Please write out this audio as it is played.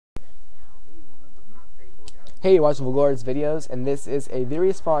Hey, you're watching Vulgora's videos, and this is a video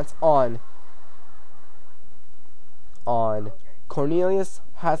response on Cornelius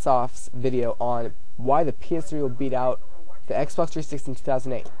Hassoff's video on why the PS3 will beat out the Xbox 360 in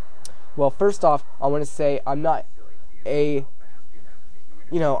 2008. Well, first off, I want to say I'm not hating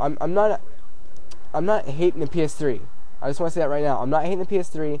the PS3. I just want to say that right now. I'm not hating the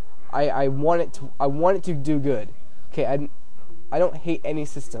PS3. I want it to do good. Okay, I don't hate any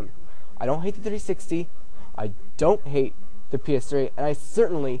system. I don't hate the 360. I don't hate the PS3, and I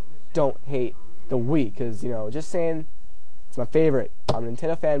certainly don't hate the Wii, because, just saying, it's my favorite. I'm a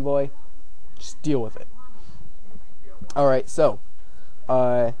Nintendo fanboy. Just deal with it. Alright, so,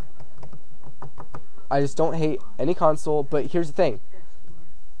 I just don't hate any console, but here's the thing.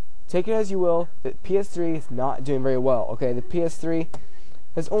 Take it as you will, the PS3 is not doing very well, okay? The PS3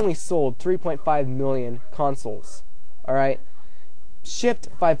 has only sold 3.5 million consoles, alright? Shipped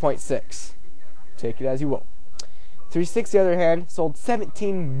 5.6. Take it as you will. 360, on the other hand, sold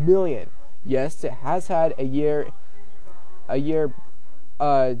 17 million. Yes, it has had a year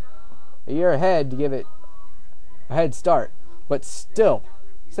ahead to give it a head start, but still,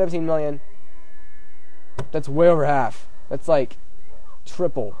 17 million. That's way over half. That's like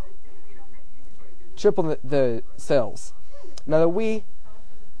triple the sales. Now the Wii's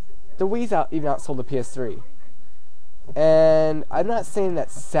even outsold the PS3. And I'm not saying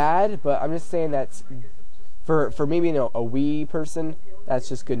that's sad, but I'm just saying that's for maybe a Wii person, that's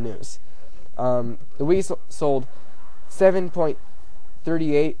just good news. The Wii sold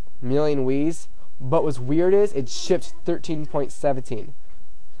 7.38 million Wii's, but what's weird is it shipped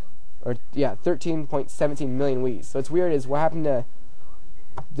 13.17 million Wii's. So what's weird is what happened to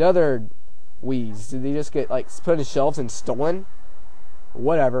the other Wii's? Did they just get put on shelves and stolen?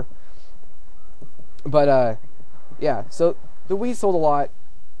 Whatever. But yeah, so the Wii sold a lot.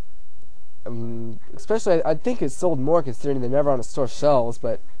 Especially, I think it sold more considering they're never on the store shelves,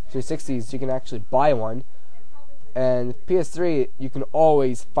 but 360s, you can actually buy one. And PS3, you can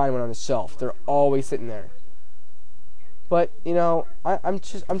always find one on the shelf. They're always sitting there. But, I'm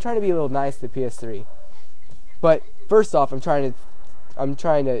trying to be a little nice to the PS3. But, first off, I'm trying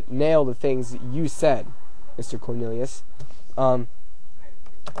to nail the things you said, Mr. Cornelius.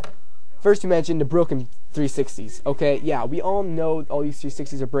 First you mentioned the broken 360s. Okay, yeah, we all know all these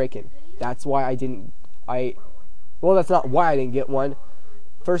 360s are breaking. That's why well, that's not why I didn't get one.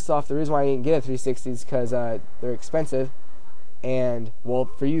 First off, the reason why I didn't get a 360 is because they're expensive. And, well,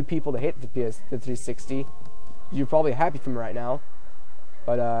 for you people that hate the 360, you're probably happy for me right now.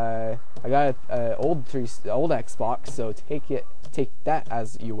 But I got an old Xbox, so take that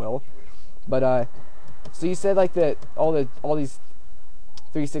as you will. But so you said that all these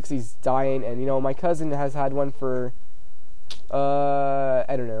 360s dying, and my cousin has had one for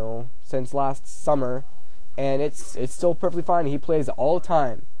I don't know, since last summer, and it's still perfectly fine. He plays it all the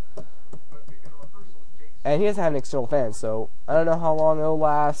time, and he doesn't have an external fan, so I don't know how long it'll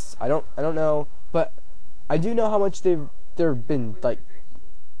last. I don't know, but I do know how much they've been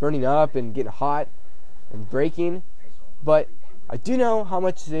burning up and getting hot and breaking, but I do know how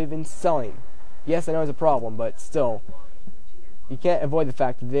much they've been selling. Yes, I know it's a problem, but still, you can't avoid the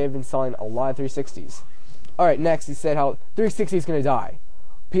fact that they've been selling a lot of 360s. Alright, next, he said how 360 is going to die.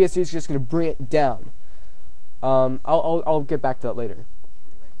 PS3 is just going to bring it down. I'll get back to that later.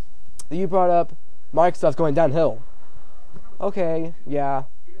 You brought up Microsoft's going downhill. Okay, yeah.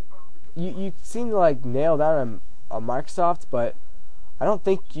 You seem to nail down on Microsoft, but I don't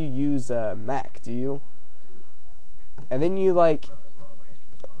think you use Mac, do you? And then you bring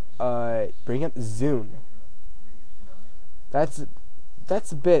up Zune. That's a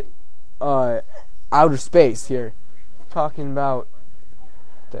bit outer space here. Talking about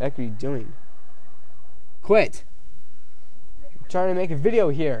the heck are you doing? Quit! I'm trying to make a video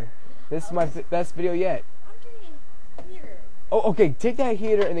here. This is my best video yet. I'm getting heater. Oh, okay. Take that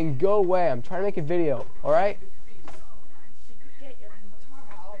heater and then go away. I'm trying to make a video. All right? You could get your guitar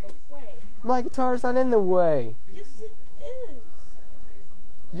out of the way. My guitar's not in the way. Yes, it is.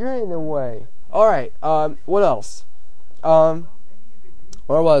 You're in the way. All right. What else?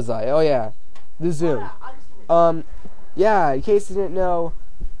 Where was I? Oh yeah, the Zune. Yeah. In case you didn't know,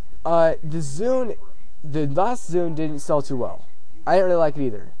 the last Zune didn't sell too well. I didn't really like it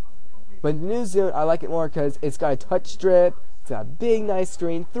either. But the new Zune, I like it more because it's got a touch strip. It's got a big, nice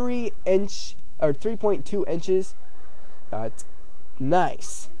screen, 3.2 inches. It's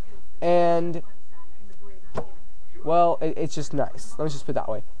nice, and well, it's just nice. Let me just put it that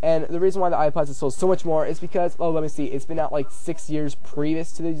way. And the reason why the iPods have sold so much more is because, let me see, it's been out 6 years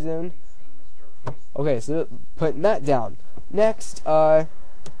previous to the Zune. Okay, so putting that down. Next, I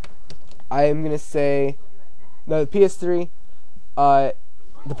am gonna say No, the PS3,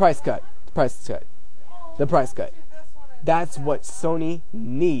 the price cut. That's what Sony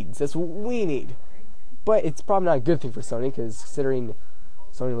needs. That's what we need. But it's probably not a good thing for Sony, because considering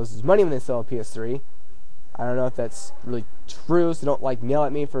Sony loses money when they sell a PS3, I don't know if that's really true, so don't like yell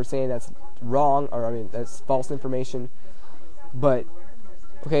at me for saying that's wrong, or I mean that's false information. But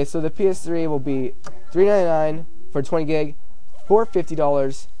okay, so the PS3 will be $399 for 20 gig,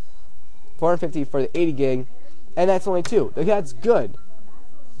 $450 for the 80 gig, and that's only two. That's good.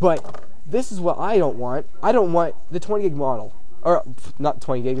 But this is what I don't want. I don't want the 20 gig model, or not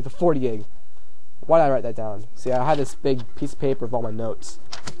 20 gig, the 40 gig. Why did I write that down? See, I had this big piece of paper of all my notes.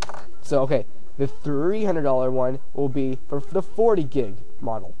 So okay, the $300 one will be for the 40 gig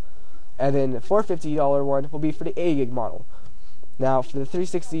model, and then the $450 one will be for the 80 gig model. Now for the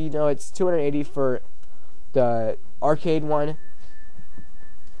 360, you know, it's $280 for the arcade one,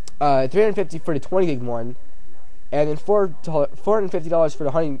 $350 for the 20 gig one, and then $450 for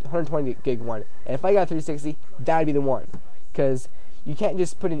the 120 gig one. And if I got a 360, that'd be the one, because you can't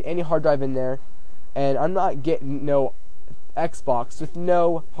just put in any hard drive in there. And I'm not getting no Xbox with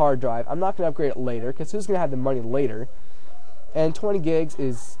no hard drive. I'm not going to upgrade it later, because who's going to have the money later? And 20 gigs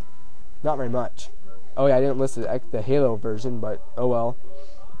is not very much. Oh yeah, I didn't list the Halo version, but oh well.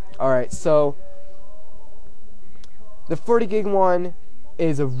 Alright, so the 40 gig one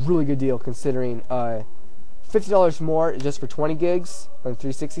is a really good deal, considering $50 more just for 20 gigs on the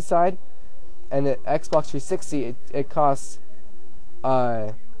 360 side. And the Xbox 360, it costs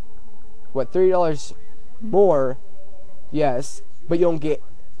 $30 more, yes, but you don't get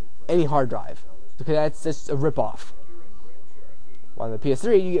any hard drive, because that's just a rip-off. On the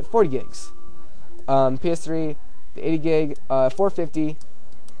PS3, you get 40 gigs. PS3, the 80 gig, $450.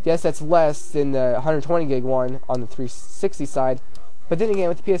 Yes, that's less than the 120 gig one on the 360 side, but then again,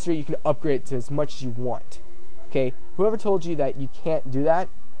 with the PS3, you can upgrade it to as much as you want. Okay, whoever told you that you can't do that,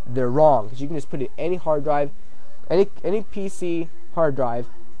 they're wrong, because you can just put it in any hard drive, any PC hard drive,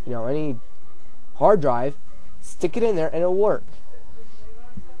 you know, any hard drive, stick it in there, and it'll work.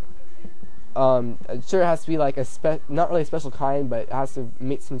 I'm sure it has to be like not really a special kind, but it has to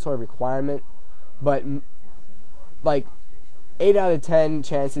meet some sort of requirement. But like 8 out of 10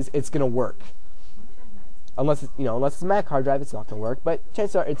 chances it's gonna work. Unless it's a Mac hard drive, it's not gonna work. But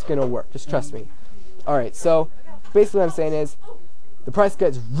chances are it's gonna work. Just trust me. All right. So basically, what I'm saying is the price cut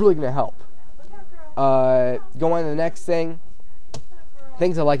is really gonna help. Go on to the next thing.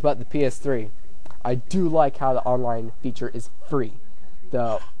 Things I like about the PS3. I do like how the online feature is free.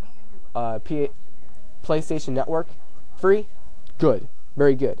 The PlayStation Network, free, good,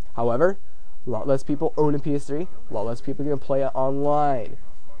 very good. However, a lot less people own a PS3. A lot less people are going to play it online.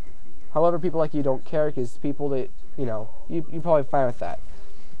 However, people like you don't care, because people that, you're probably fine with that.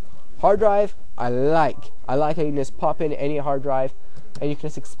 Hard drive, I like how you can just pop in any hard drive, and you can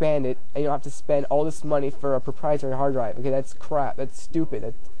just expand it, and you don't have to spend all this money for a proprietary hard drive. Okay, that's crap. That's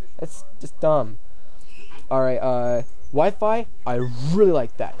stupid. That's just dumb. Alright, Wi-Fi, I really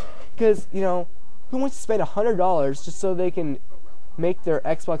like that. Because, who wants to spend $100 just so they can make their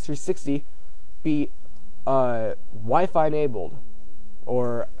Xbox 360 be Wi-Fi enabled?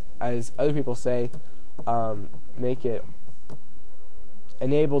 Or, as other people say, make it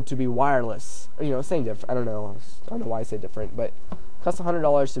enabled to be wireless. Same different. I don't know why I say different, but it costs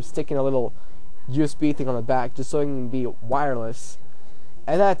 $100 to stick in a little USB thing on the back just so it can be wireless.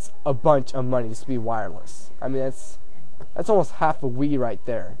 And that's a bunch of money just to be wireless. I mean, that's almost half a Wii right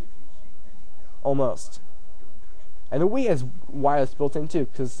there. Almost. And the Wii has wireless built in too,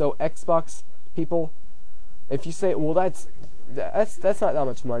 because so Xbox people, if you say, well, that's not that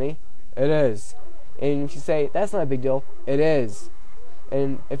much money, it is. And if you say that's not a big deal, it is.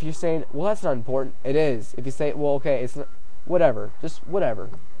 And if you're saying, well, that's not important, it is. If you say, well, okay, it's not, whatever, just whatever.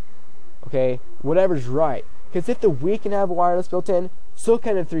 Okay, whatever's right. Because if the Wii can have wireless built in, so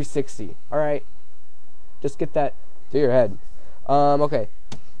can the 360. All right, just get that through your head. Okay.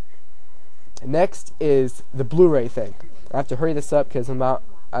 Next is the Blu-ray thing. I have to hurry this up because I'm about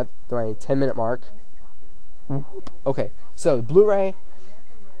at my 10-minute mark. Okay, so the Blu-ray,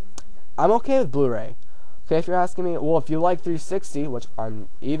 I'm okay with Blu-ray. Okay, if you're asking me, well, if you like 360, which I'm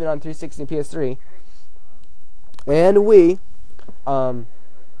even on 360 and PS3 and Wii, I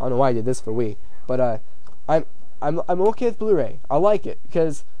don't know why I did this for Wii, but I'm okay with Blu-ray. I like it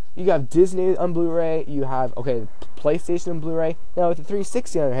because you have Disney on Blu-ray, you have PlayStation on Blu-ray. Now with the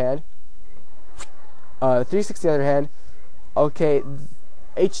 360 on the other hand, okay,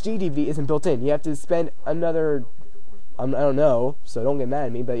 HD DVD isn't built in. You have to spend another, I don't know, so don't get mad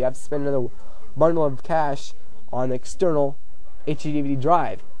at me, but you have to spend another bundle of cash on an external HD DVD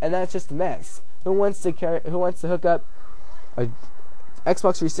drive, and that's just a mess. Who wants to hook up a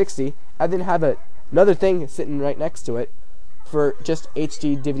Xbox 360 and then have another thing sitting right next to it for just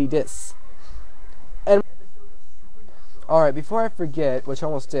HD DVD discs? And alright, before I forget, which I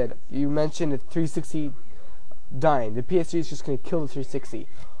almost did, you mentioned the 360 dying. The PS3 is just going to kill the 360.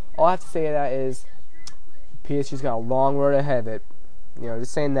 All I have to say to that is PS3's got a long road ahead of it. You know,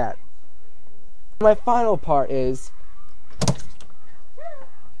 just saying that. My final part is,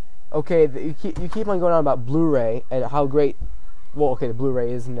 okay, you keep on going on about Blu-ray and how great, well, okay, the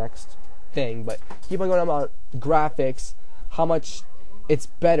Blu-ray is the next thing, but keep on going on about graphics, how much it's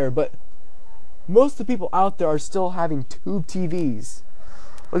better, but most of the people out there are still having tube TVs.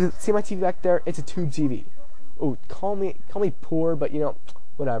 Look, see my TV back there? It's a tube TV. Oh, call me poor, but you know,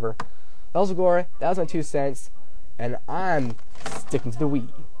 whatever. That was Vulgora, that was my 2 cents, and I'm sticking to the Wii.